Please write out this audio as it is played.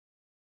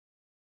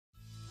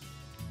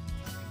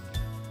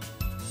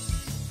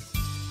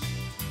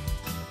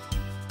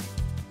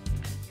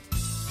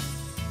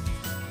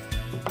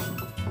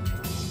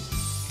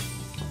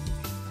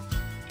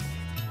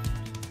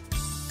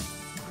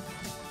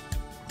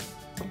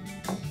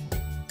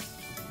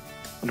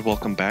and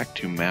welcome back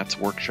to Matt's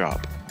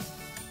Workshop.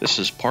 This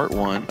is part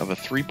one of a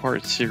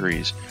three-part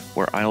series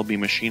where I'll be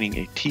machining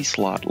a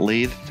T-Slot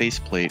Lathe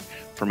Faceplate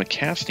from a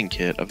casting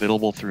kit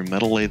available through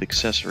Metal Lathe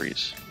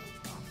Accessories.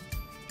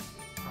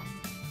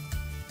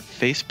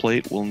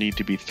 Faceplate will need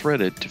to be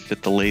threaded to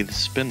fit the lathe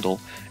spindle,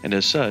 and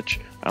as such,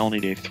 I'll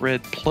need a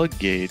thread plug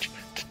gauge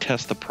to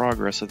test the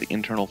progress of the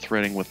internal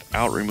threading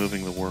without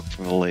removing the work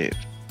from the lathe.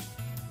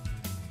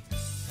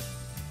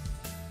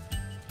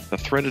 The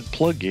threaded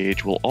plug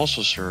gauge will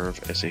also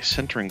serve as a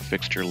centering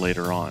fixture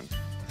later on.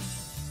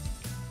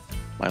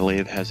 My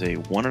lathe has a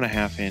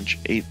 1.5 inch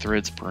 8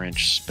 threads per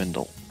inch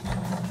spindle.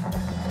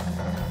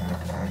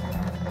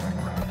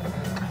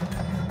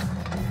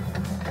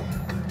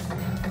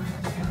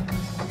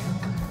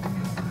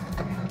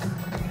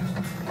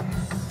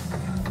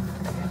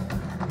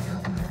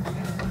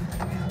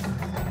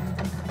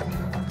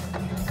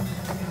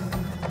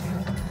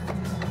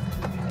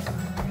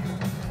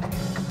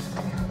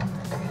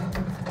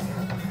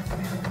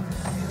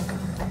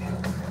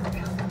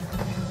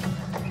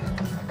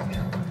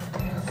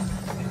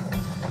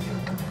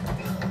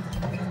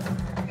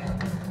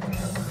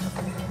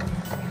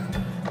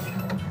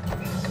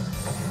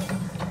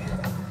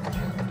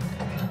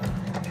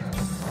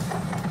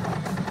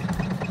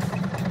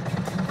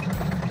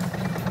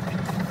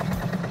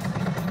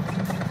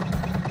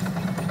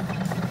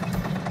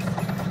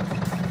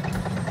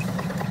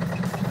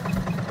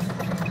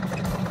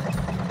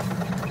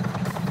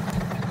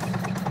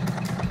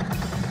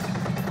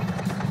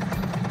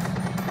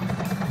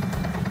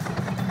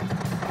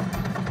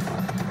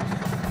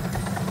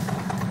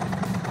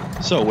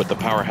 So with the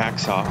power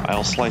hacksaw,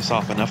 I'll slice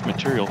off enough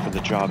material for the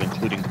job,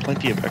 including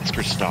plenty of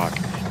extra stock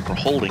for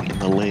holding in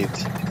the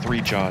lathe's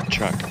 3-jaw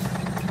chuck.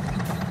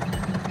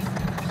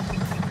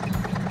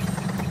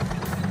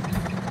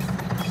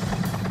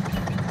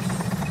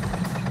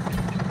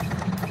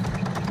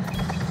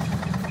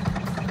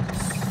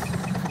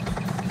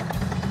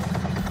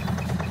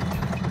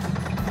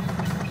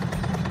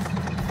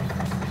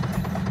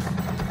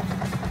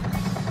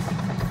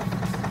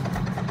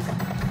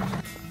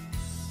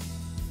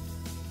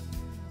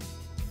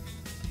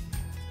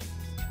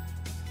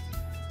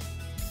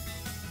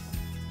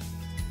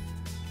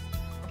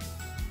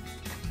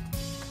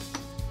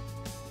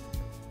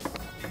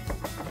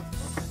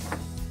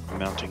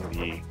 Mounting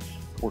the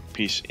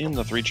workpiece in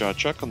the 3-jaw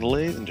chuck on the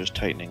lathe and just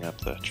tightening up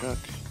the chuck.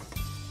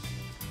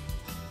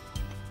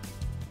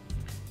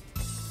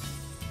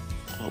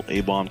 A little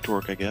A-bomb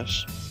torque, I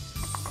guess.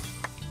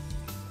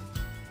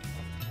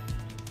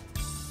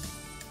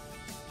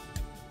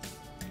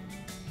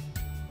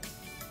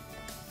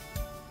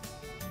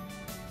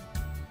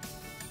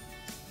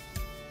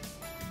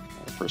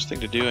 The first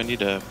thing to do, I need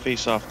to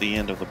face off the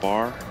end of the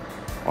bar.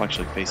 I'll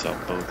actually face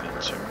off both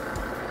ends here.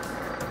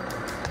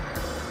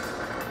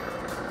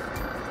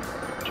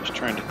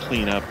 Trying to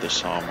clean up the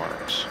saw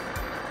marks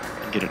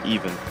and get an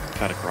even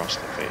cut across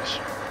the face.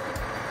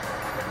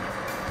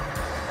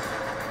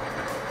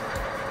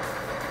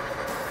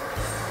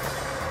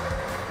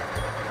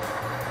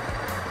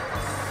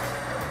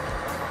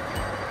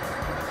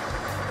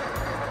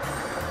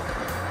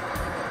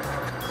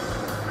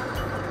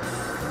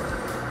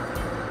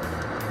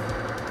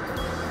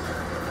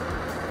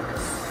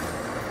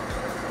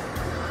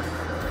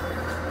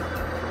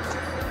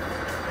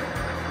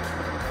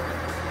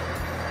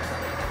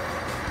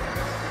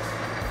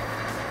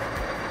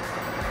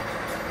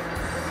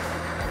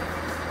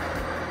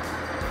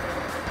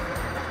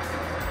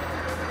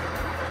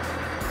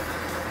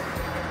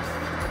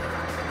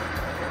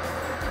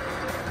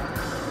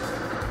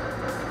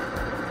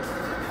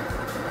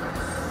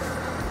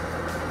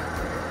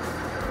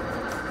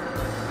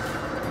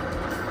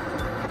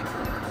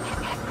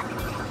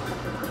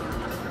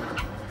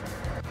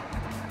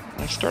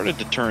 I started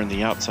to turn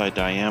the outside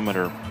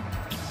diameter,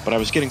 but I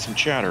was getting some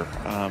chatter.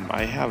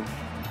 I have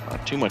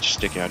too much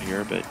stick out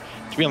here, but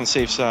to be on the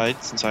safe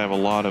side, since I have a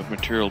lot of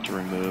material to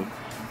remove,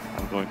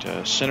 I'm going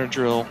to center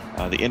drill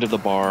the end of the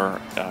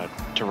bar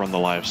to run the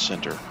live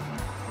center.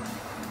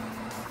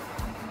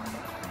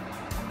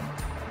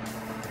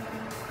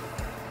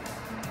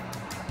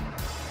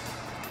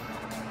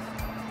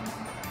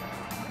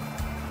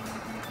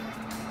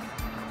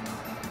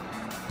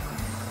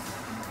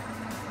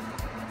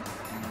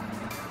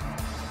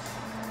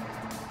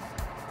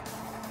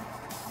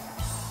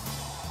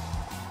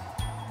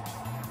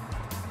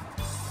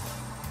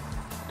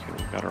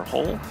 Got our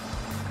hole.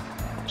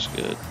 Looks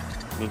good.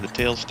 Move the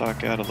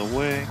tailstock out of the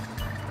way.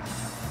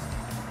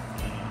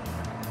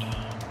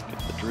 And get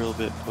the drill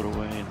bit put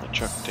away and the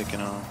chuck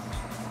taken off.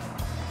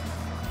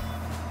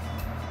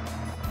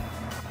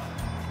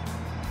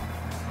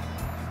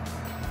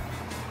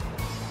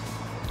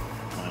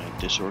 My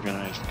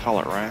disorganized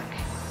collet rack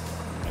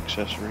and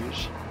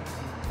accessories.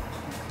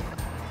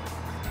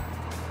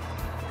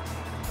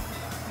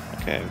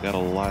 Okay, we've got a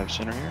live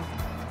center here.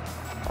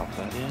 Pop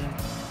that in.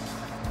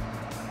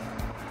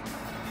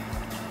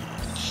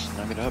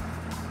 Snug it up.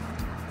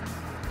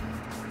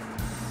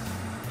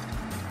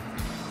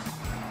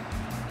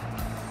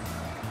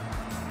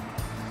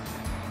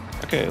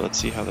 Okay, let's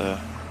see how the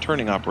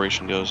turning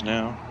operation goes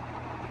now.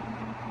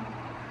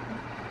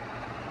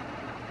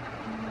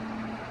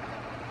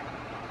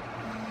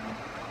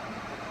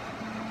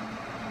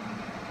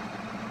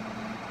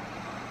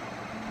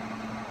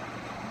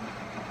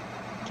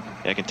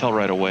 I can tell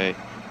right away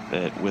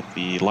that with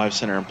the live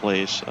center in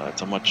place,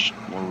 it's a much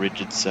more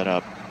rigid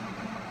setup.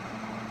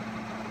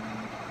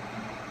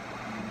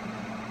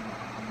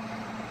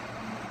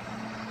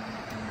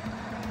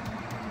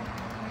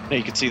 Now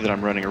you can see that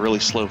I'm running a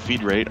really slow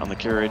feed rate on the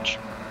carriage.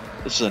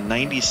 This is a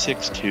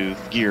 96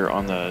 tooth gear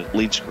on the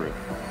lead screw.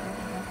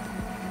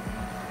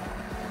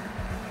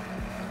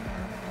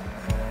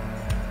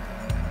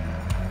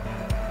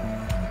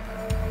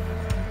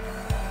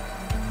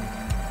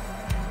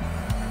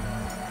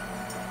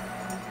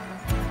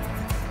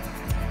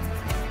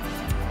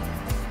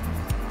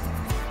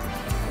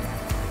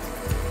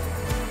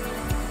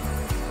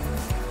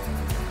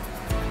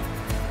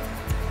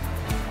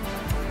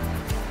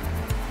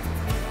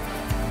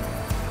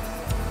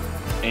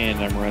 And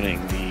I'm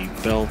running the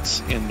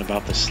belts in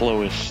about the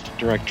slowest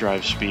direct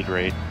drive speed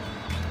rate.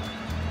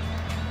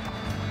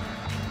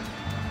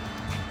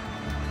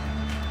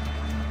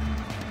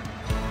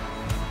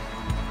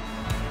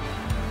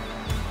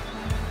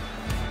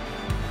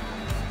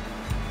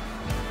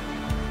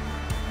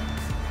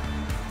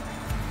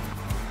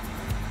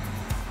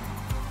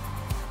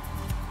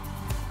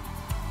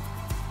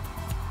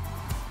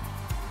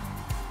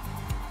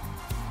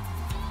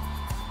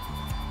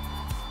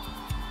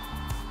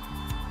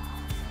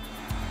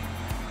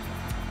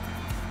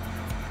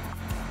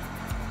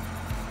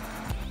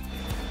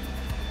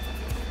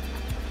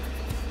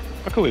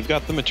 Okay, we've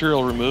got the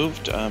material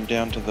removed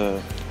down to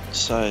the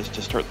size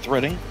to start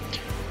threading.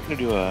 I'm going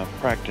to do a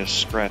practice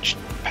scratch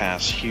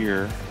pass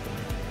here.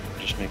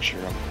 Just make sure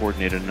I'm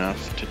coordinated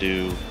enough to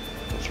do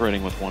the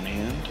threading with one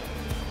hand.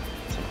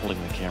 So I'm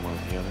holding the camera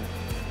with the other.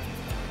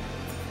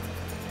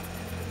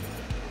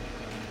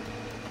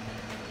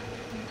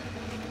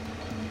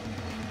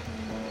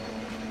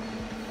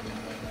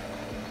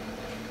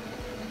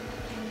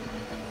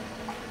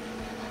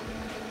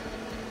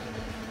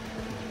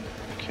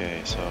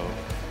 Okay, so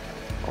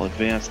I'll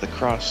advance the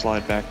cross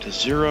slide back to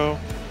 0,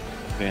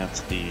 advance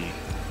the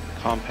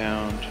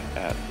compound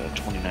at the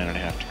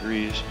 29.5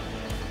 degrees,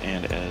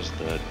 and as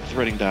the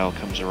threading dial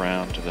comes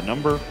around to the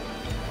number,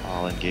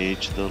 I'll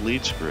engage the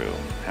lead screw,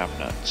 half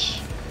nuts.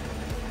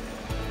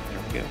 There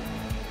we go.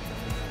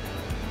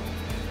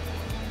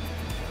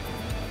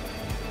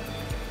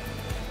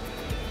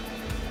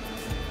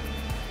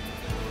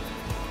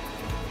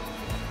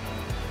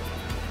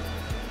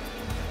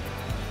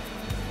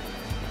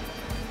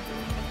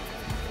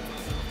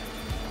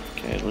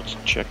 Okay, let's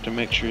check to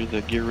make sure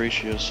the gear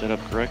ratio is set up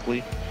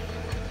correctly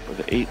for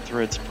the 8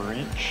 threads per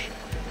inch.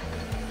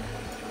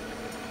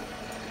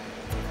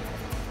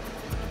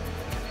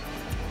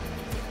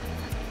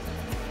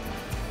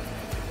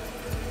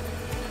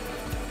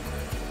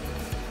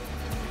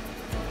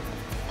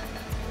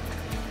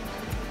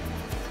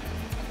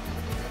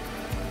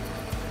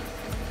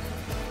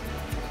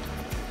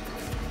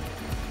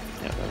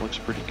 Yeah, that looks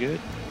pretty good.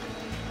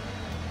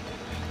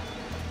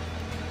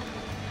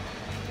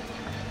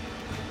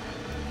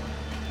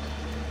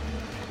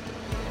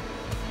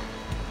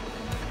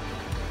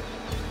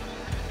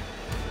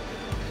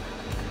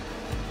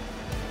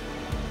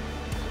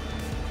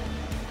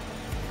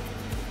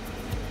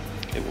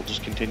 Okay, we'll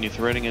just continue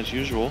threading as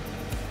usual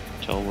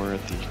until we're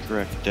at the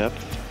correct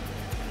depth,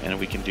 and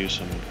we can do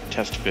some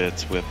test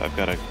fits with, I've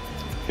got a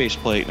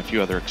faceplate and a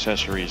few other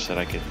accessories that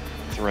I could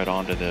thread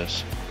onto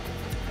this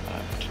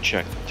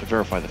to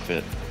verify the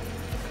fit.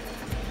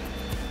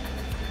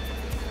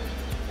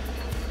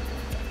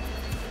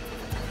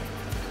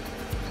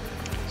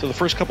 So the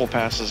first couple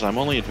passes, I'm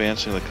only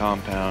advancing the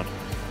compound,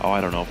 I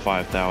don't know,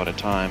 5 thou at a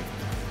time,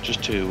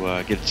 just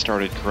to get it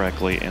started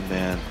correctly, and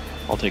then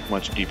I'll take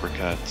much deeper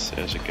cuts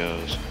as it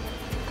goes.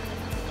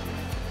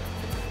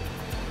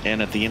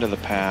 And at the end of the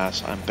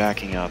pass, I'm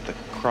backing out the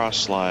cross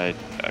slide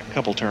a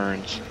couple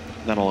turns,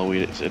 then I'll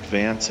always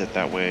advance it,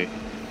 that way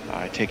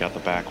I take out the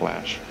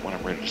backlash when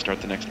I'm ready to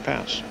start the next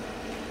pass.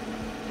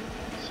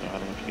 So I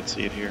don't know if you can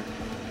see it here,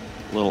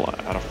 a little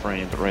out of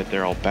frame, but right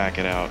there I'll back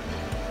it out,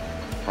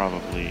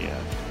 probably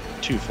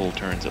 2 full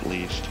turns at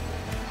least.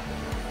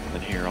 And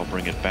then here I'll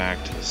bring it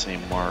back to the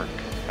same mark.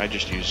 I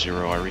just use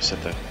 0, I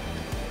reset the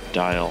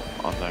dial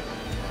on the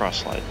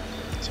cross slide.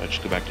 So I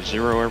just go back to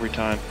 0 every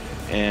time,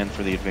 and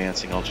for the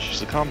advancing I'll just use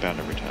the compound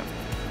every time.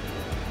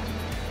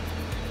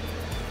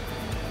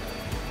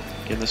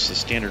 Again, this is a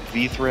standard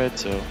V thread,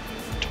 so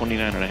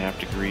 29.5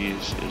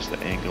 degrees is the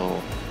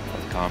angle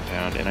of the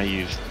compound, and I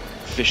use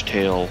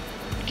fishtail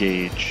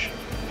gauge,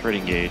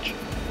 threading gauge,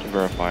 to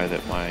verify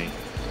that my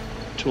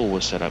tool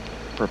was set up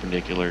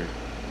perpendicular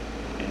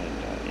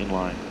and in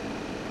line.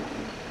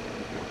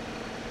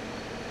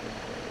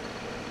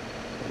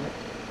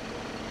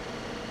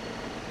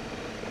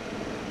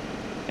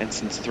 And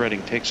since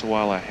threading takes a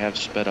while, I have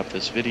sped up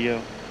this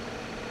video.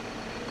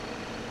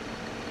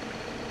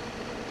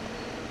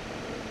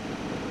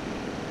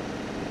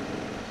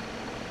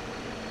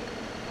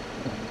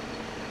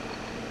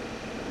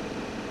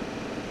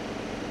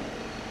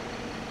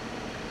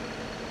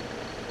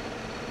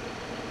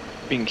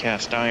 being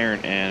cast iron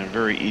and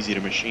very easy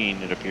to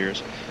machine, it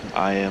appears,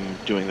 I am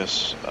doing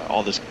this,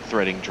 all this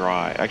threading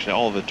dry. Actually,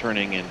 all of the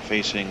turning and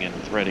facing and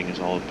threading has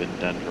all been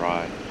done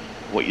dry.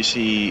 What you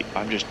see,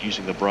 I'm just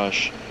using the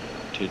brush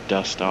to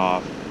dust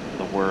off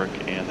the work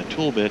and the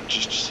tool bit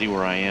just to see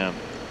where I am.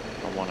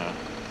 I don't want to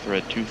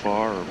thread too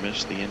far or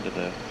miss the end of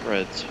the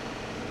threads.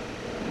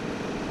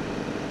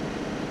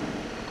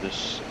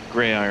 This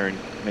gray iron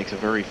makes a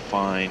very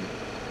fine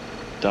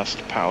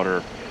dust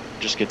powder,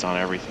 just gets on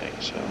everything,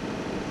 so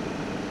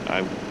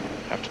I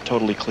have to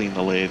totally clean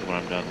the lathe when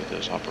I'm done with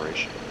this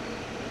operation.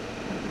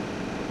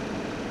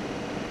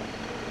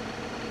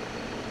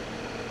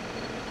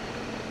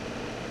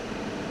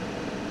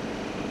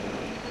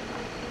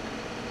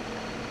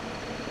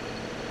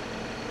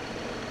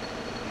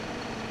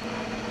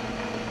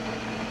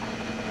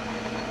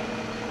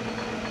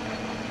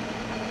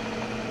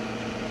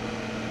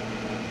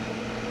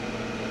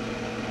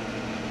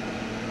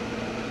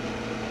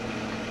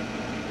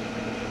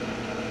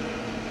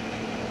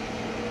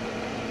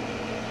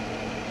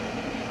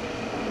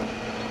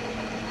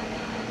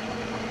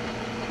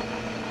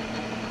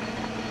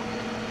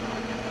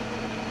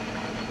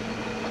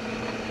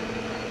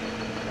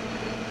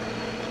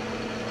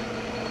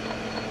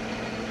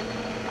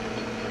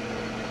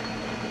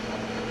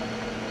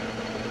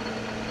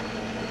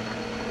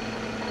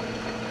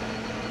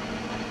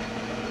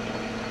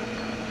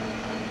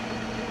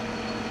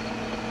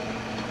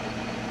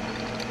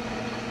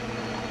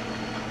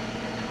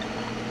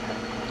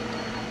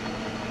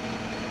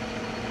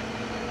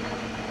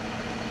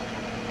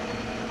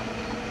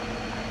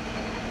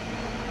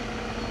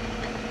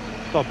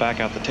 So I'll back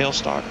out the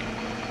tailstock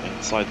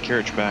and slide the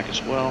carriage back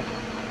as well.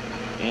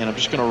 And I'm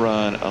just going to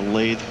run a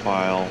lathe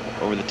file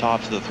over the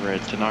tops of the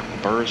threads to knock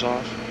the burrs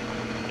off,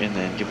 and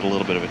then give it a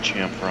little bit of a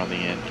chamfer on the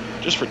end,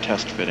 just for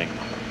test fitting.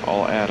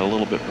 I'll add a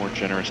little bit more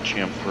generous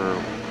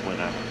chamfer when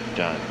I'm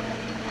done.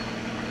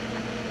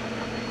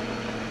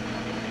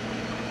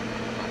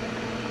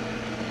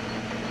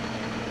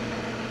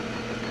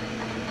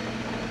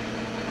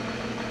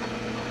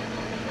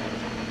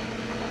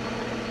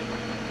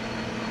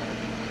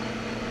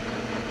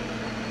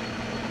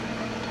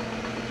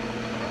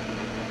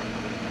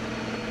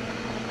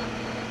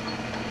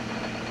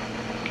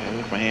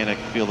 With my hand, I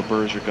can feel the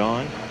burrs are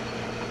gone.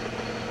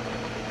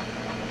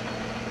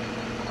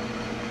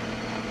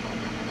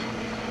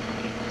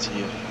 Let's see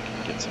if I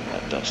can get some of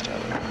that dust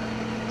out of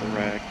the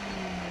rag.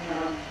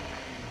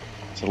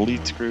 So the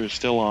lead screw is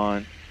still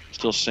on,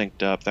 still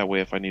synced up. That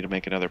way, if I need to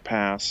make another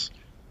pass,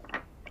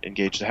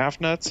 engage the half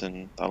nuts,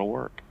 and that'll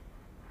work.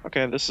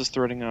 Okay, this is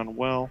threading on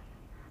well.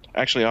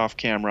 Actually, off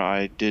camera,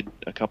 I did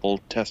a couple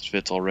test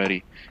fits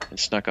already and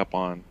snuck up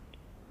on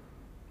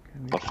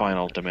the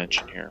final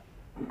dimension here.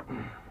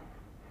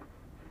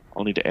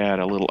 I'll need to add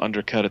a little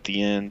undercut at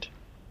the end,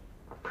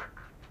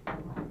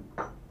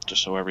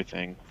 just so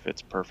everything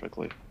fits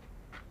perfectly.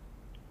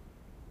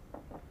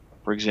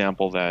 For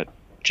example, that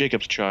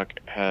Jacob's chuck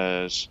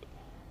has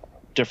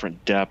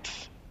different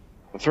depth.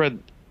 The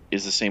thread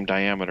is the same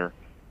diameter,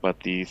 but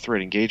the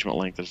thread engagement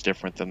length is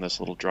different than this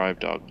little drive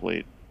dog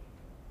blade.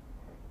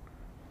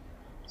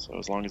 So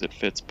as long as it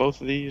fits both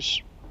of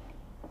these,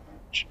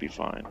 it should be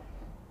fine.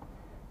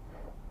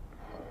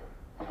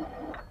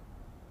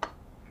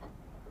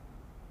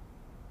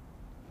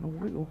 No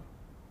wiggle.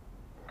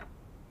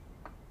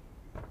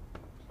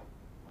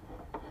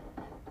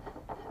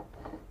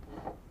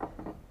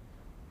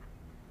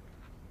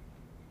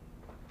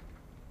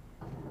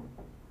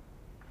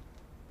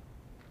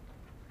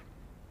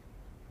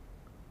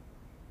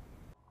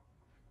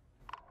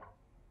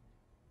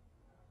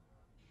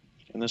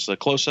 And this is a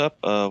close-up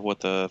of what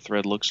the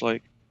thread looks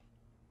like.